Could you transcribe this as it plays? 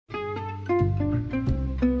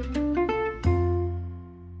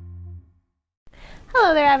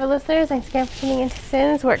avid listeners, thanks again for tuning into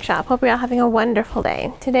Sin's Workshop. Hope you're all having a wonderful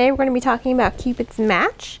day. Today we're going to be talking about Cupid's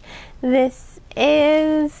Match. This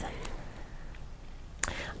is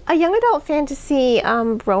a young adult fantasy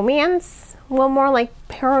romance, a little more like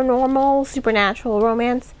paranormal, supernatural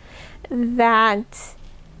romance that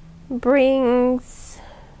brings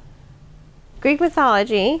Greek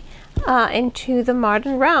mythology into the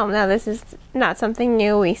modern realm. Now, this is not something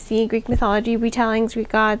new. We see Greek mythology retellings, Greek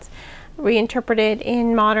gods reinterpreted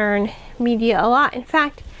in modern media a lot. In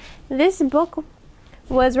fact, this book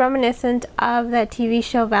was reminiscent of that TV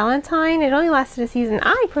show Valentine. It only lasted a season.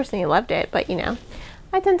 I personally loved it, but you know,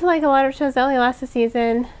 I tend to like a lot of shows that only last a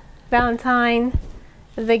season. Valentine,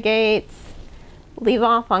 The Gates, leave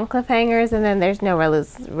off on cliffhangers, and then there's no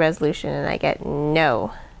resolution, and I get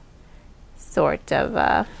no sort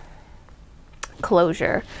of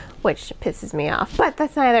closure, which pisses me off, but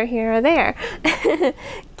that's neither here or there.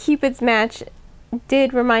 Cupid's Match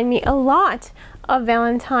did remind me a lot of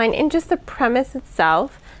Valentine in just the premise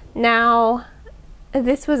itself. Now,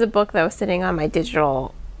 this was a book that was sitting on my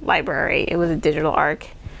digital library. It was a digital arc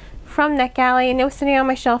from NetGalley, and it was sitting on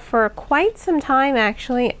my shelf for quite some time,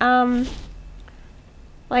 actually.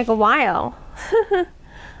 Like a while.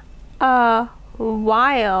 I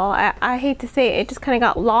hate to say it just kind of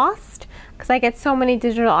got lost because I get so many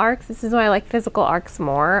digital arcs. This is why I like physical arcs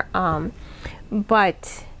more.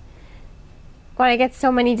 But when I get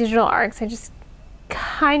so many digital arcs, I just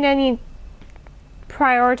kind of need to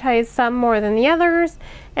prioritize some more than the others,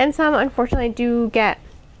 and some unfortunately do get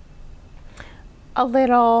a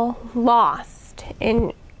little lost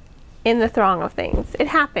in the throng of things. It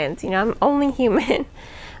happens, you know, I'm only human.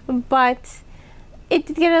 But it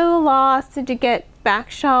did get a little lost, it did get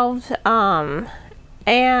back-shelved,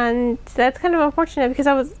 and that's kind of unfortunate because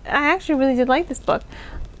I actually really did like this book,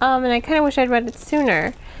 and I kind of wish I'd read it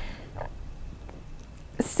sooner.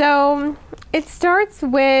 So it starts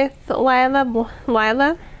with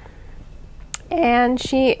Lila, and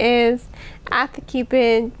she is at the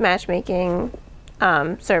Cupid matchmaking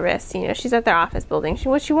service. You know, she's at their office building.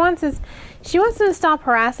 What she wants is she wants them to stop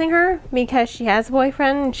harassing her because she has a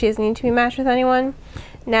boyfriend and she doesn't need to be matched with anyone.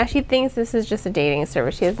 Now she thinks this is just a dating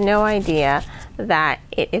service. She has no idea that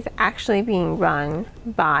it is actually being run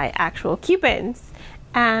by actual Cupids,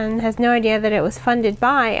 and has no idea that it was funded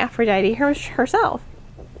by Aphrodite herself.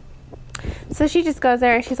 So she just goes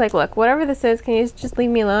there and she's like, look, whatever this is, can you just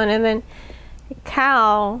leave me alone? And then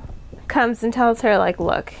Cal comes and tells her, like,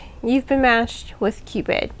 look, you've been matched with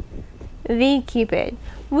Cupid, the Cupid.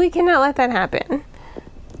 We cannot let that happen.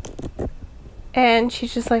 And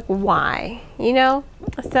she's just like, why? You know?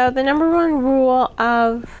 So the number one rule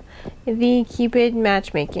of the Cupid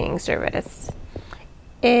matchmaking service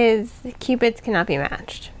is Cupids cannot be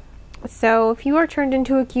matched. So if you are turned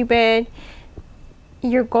into a Cupid,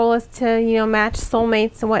 your goal is to, you know, match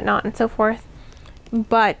soulmates and whatnot and so forth.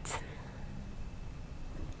 But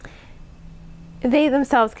they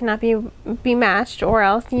themselves cannot be matched, or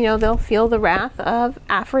else, you know, they'll feel the wrath of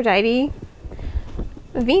Aphrodite,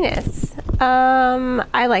 Venus.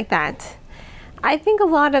 I like that. I think a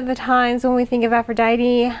lot of the times when we think of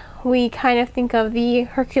Aphrodite, we kind of think of the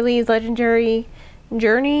Hercules legendary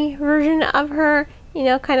journey version of her, you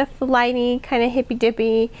know, kind of flighty, kind of hippy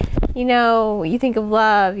dippy. You know, you think of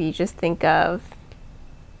love, you just think of,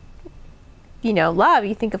 you know, love,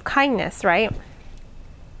 you think of kindness, right?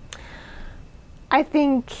 I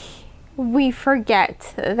think we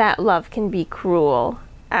forget that love can be cruel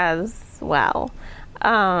as well.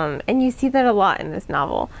 And you see that a lot in this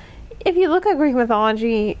novel. If you look at Greek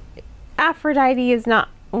mythology, Aphrodite is not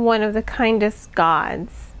one of the kindest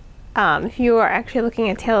gods. If you are actually looking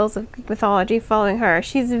at tales of Greek mythology following her,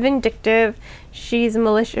 she's vindictive, she's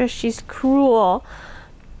malicious, she's cruel.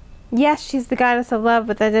 Yes, she's the goddess of love,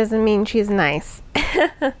 but that doesn't mean she's nice.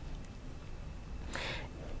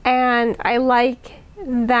 And I like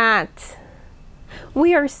that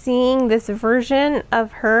we are seeing this version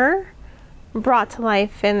of her brought to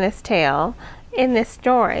life in this tale, in this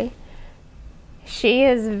story. She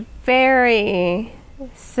is very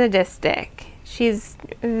sadistic. She's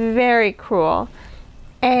very cruel.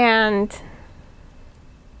 And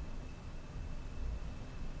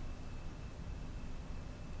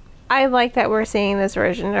I like that we're seeing this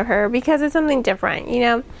version of her because it's something different, you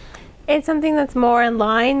know. It's something that's more in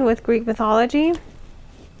line with Greek mythology.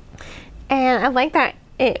 And I like that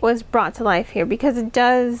it was brought to life here because it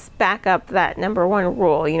does back up that number one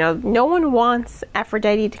rule. You know, no one wants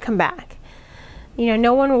Aphrodite to come back. You know,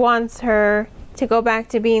 no one wants her to go back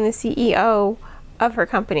to being the CEO of her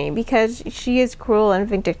company because she is cruel and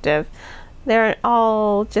vindictive. They're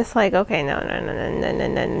all just like, okay,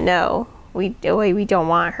 no. we don't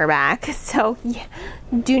want her back. So yeah,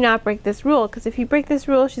 do not break this rule, because if you break this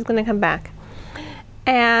rule, she's going to come back.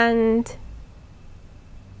 And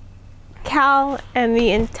Cal and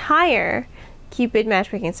the entire Cupid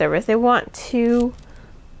matchmaking service, they want to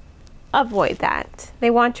avoid that. They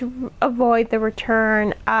want to avoid the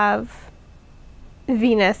return of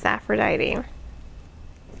Venus Aphrodite.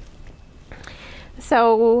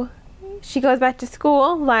 So she goes back to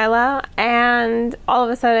school, Lila, and all of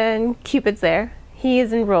a sudden Cupid's there. He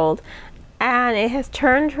is enrolled, and it has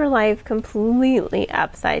turned her life completely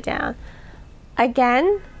upside down.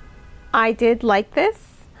 Again, I did like this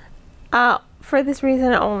for this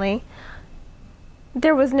reason only.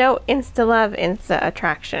 There was no insta-love,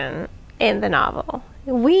 insta-attraction in the novel.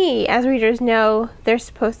 We, as readers, know they're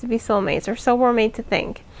supposed to be soulmates, or so we're made to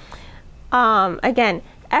think. Again,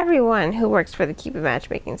 everyone who works for the Cupid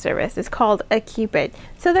matchmaking service is called a Cupid.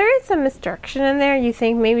 So there is some misdirection in there. You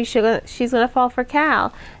think maybe she's going to fall for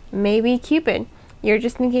Cal. Maybe Cupid. You're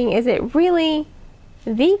just thinking, is it really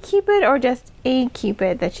the Cupid or just a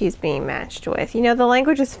Cupid that she's being matched with? You know, the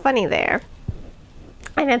language is funny there.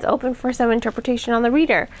 And it's open for some interpretation on the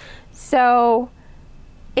reader. So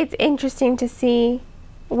it's interesting to see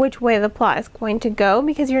which way the plot is going to go,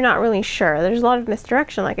 because you're not really sure. There's a lot of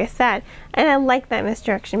misdirection, like I said, and I like that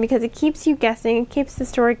misdirection because it keeps you guessing, it keeps the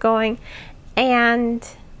story going, and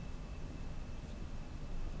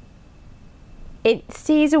it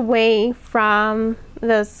stays away from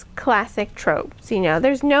those classic tropes. You know,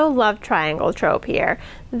 there's no love triangle trope here.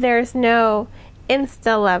 There's no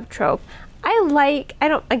insta love trope. I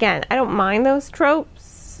don't mind those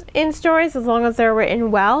tropes in stories as long as they're written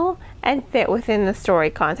well and fit within the story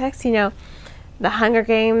context. You know, The Hunger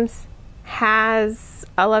Games has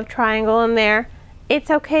a love triangle in there. It's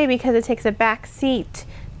okay because it takes a back seat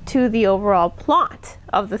to the overall plot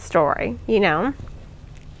of the story, you know.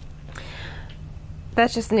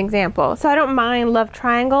 That's just an example. So I don't mind love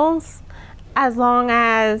triangles as long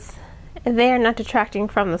as they're not detracting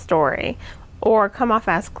from the story or come off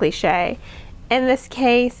as cliche. In this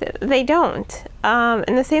case, they don't.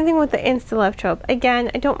 And the same thing with the insta-love trope. Again,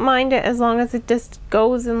 I don't mind it as long as it just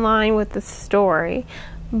goes in line with the story.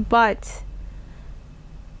 But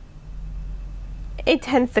it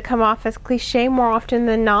tends to come off as cliche more often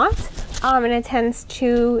than not. And it tends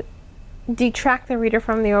to detract the reader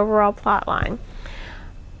from the overall plot line.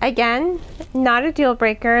 Again, not a deal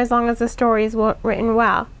breaker as long as the story is written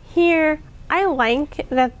well. Here, I like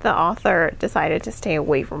that the author decided to stay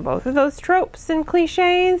away from both of those tropes and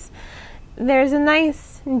cliches. There's a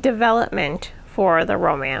nice development for the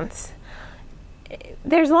romance.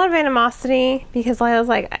 There's a lot of animosity because Lila's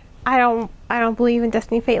like, I don't believe in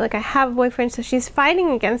destiny fate. Like, I have a boyfriend, so she's fighting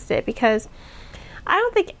against it because I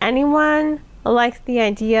don't think anyone likes the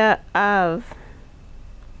idea of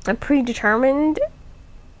a predetermined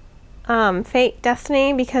fate,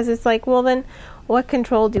 destiny, because it's like, well, then what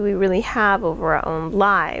control do we really have over our own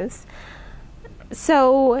lives?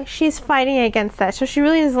 So she's fighting against that. So she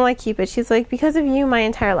really doesn't like Cupid. She's like, because of you, my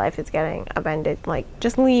entire life is getting upended. Like,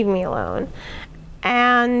 just leave me alone.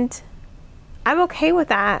 And I'm okay with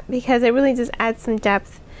that because it really just adds some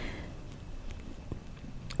depth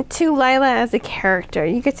to Lila as a character.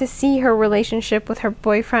 You get to see her relationship with her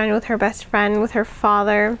boyfriend, with her best friend, with her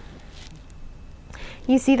father.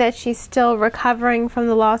 You see that she's still recovering from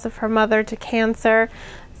the loss of her mother to cancer.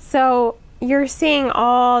 So you're seeing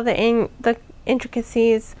all the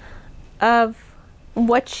intricacies of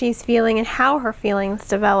what she's feeling and how her feelings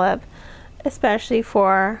develop, especially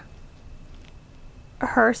for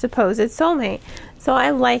her supposed soulmate. So I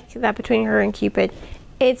like that between her and Cupid,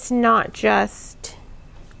 it's not just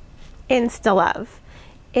insta-love.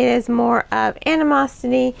 It is more of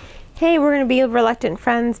animosity. Hey, we're going to be reluctant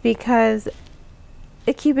friends because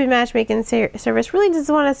the Cupid matchmaking service really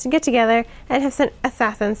doesn't want us to get together and have sent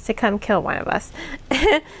assassins to come kill one of us.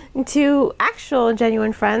 To actual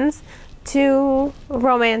genuine friends, to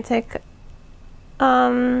romantic,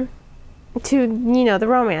 to, you know, the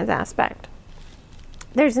romance aspect.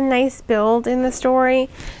 There's a nice build in the story,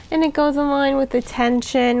 and it goes in line with the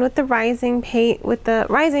tension, with the rising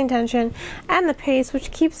tension and the pace,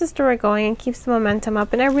 which keeps the story going and keeps the momentum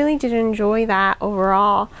up. And I really did enjoy that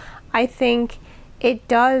overall. I think it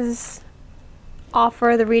does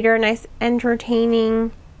offer the reader a nice,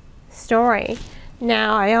 entertaining story.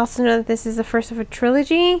 Now, I also know that this is the first of a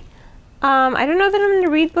trilogy. I don't know that I'm going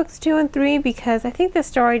to read books 2 and 3 because I think the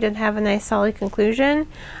story did have a nice, solid conclusion.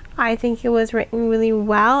 I think it was written really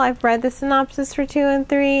well. I've read the synopsis for 2 and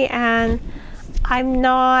 3, and I'm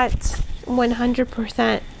not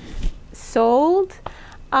 100% sold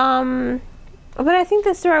But I think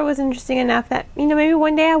the story was interesting enough that, maybe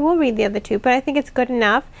one day I will read the other two. But I think it's good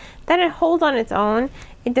enough that it holds on its own.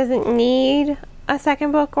 It doesn't need a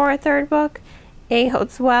second book or a third book. It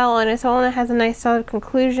holds well on its own. It has a nice solid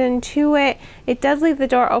conclusion to it. It does leave the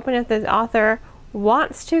door open if the author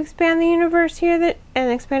wants to expand the universe here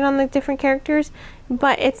and expand on the different characters,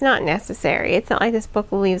 but it's not necessary. It's not like this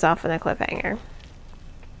book leaves off on a cliffhanger.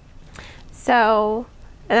 So,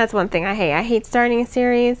 and that's one thing I hate. I hate starting a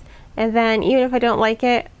series, and then even if I don't like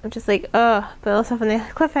it, I'm just like, ugh, build stuff on the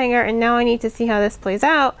cliffhanger, and now I need to see how this plays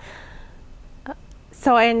out.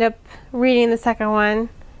 So I end up reading the second one,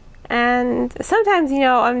 and sometimes,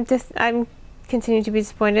 I'm continue to be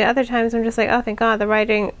disappointed. Other times I'm just like, oh, thank God, the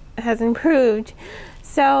writing has improved.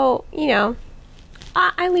 So,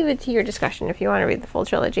 I leave it to your discretion if you want to read the full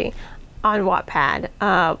trilogy on Wattpad.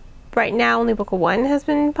 Right now, only book 1 has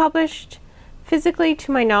been published physically,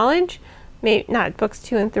 to my knowledge. Maybe not books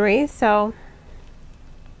 2 and 3. So,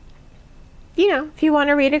 if you want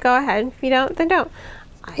to read it, go ahead. If you don't, then don't.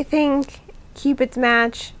 I think Cupid's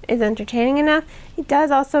Match is entertaining enough. It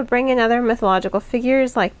does also bring in other mythological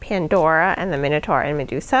figures like Pandora and the Minotaur and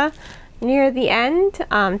Medusa near the end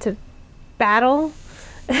to battle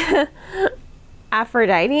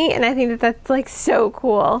Aphrodite, and I think that's like so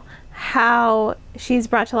cool how she's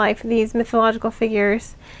brought to life these mythological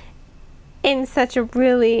figures in such a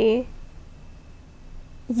really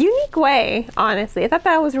unique way. Honestly, I thought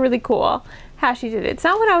that was really cool how she did it. It's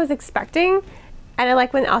not what I was expecting, and I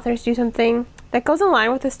like when authors do something that goes in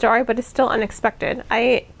line with the story but is still unexpected.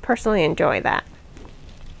 I personally enjoy that.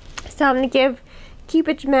 So I'm going to give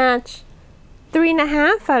Cupid's Match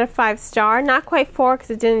 3.5 out of 5 stars. Not quite 4 because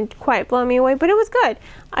it didn't quite blow me away, but it was good.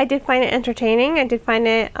 I did find it entertaining. I did find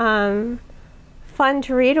it fun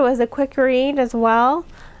to read. It was a quick read as well.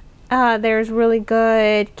 There's really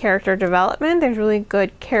good character development. There's really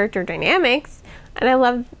good character dynamics. And I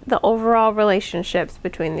love the overall relationships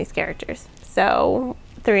between these characters. So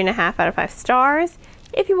 3.5 out of 5 stars.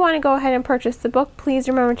 If you want to go ahead and purchase the book, please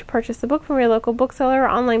remember to purchase the book from your local bookseller or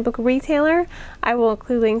online book retailer. I will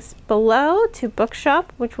include links below to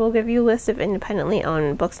Bookshop, which will give you a list of independently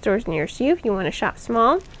owned bookstores near you if you want to shop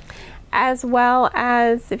small, as well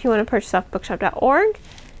as if you want to purchase off bookshop.org.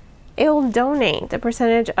 It will donate a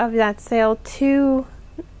percentage of that sale to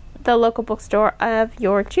the local bookstore of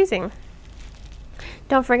your choosing.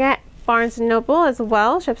 Don't forget, Barnes & Noble as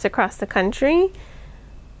well ships across the country.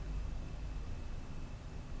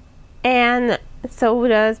 And so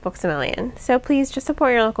does Books A Million. So please just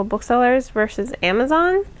support your local booksellers versus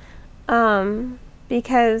Amazon.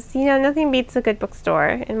 Because, nothing beats a good bookstore,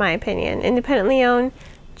 in my opinion. Independently owned,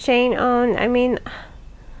 chain owned. I mean,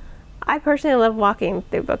 I personally love walking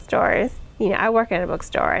through bookstores. I work at a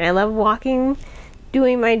bookstore, and I love walking,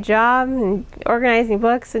 doing my job, and organizing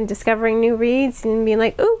books, and discovering new reads, and being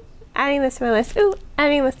like, ooh, adding this to my list. Ooh,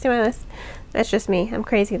 adding this to my list. That's just me. I'm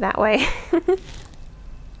crazy that way.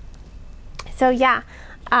 So yeah,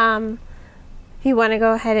 if you want to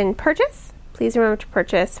go ahead and purchase, please remember to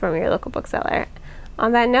purchase from your local bookseller.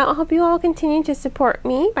 On that note, I hope you all continue to support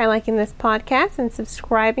me by liking this podcast and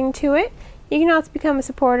subscribing to it. You can also become a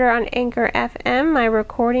supporter on Anchor FM, my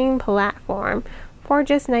recording platform, for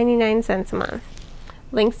just 99 cents a month.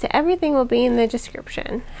 Links to everything will be in the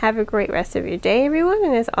description. Have a great rest of your day, everyone,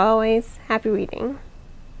 and as always, happy reading.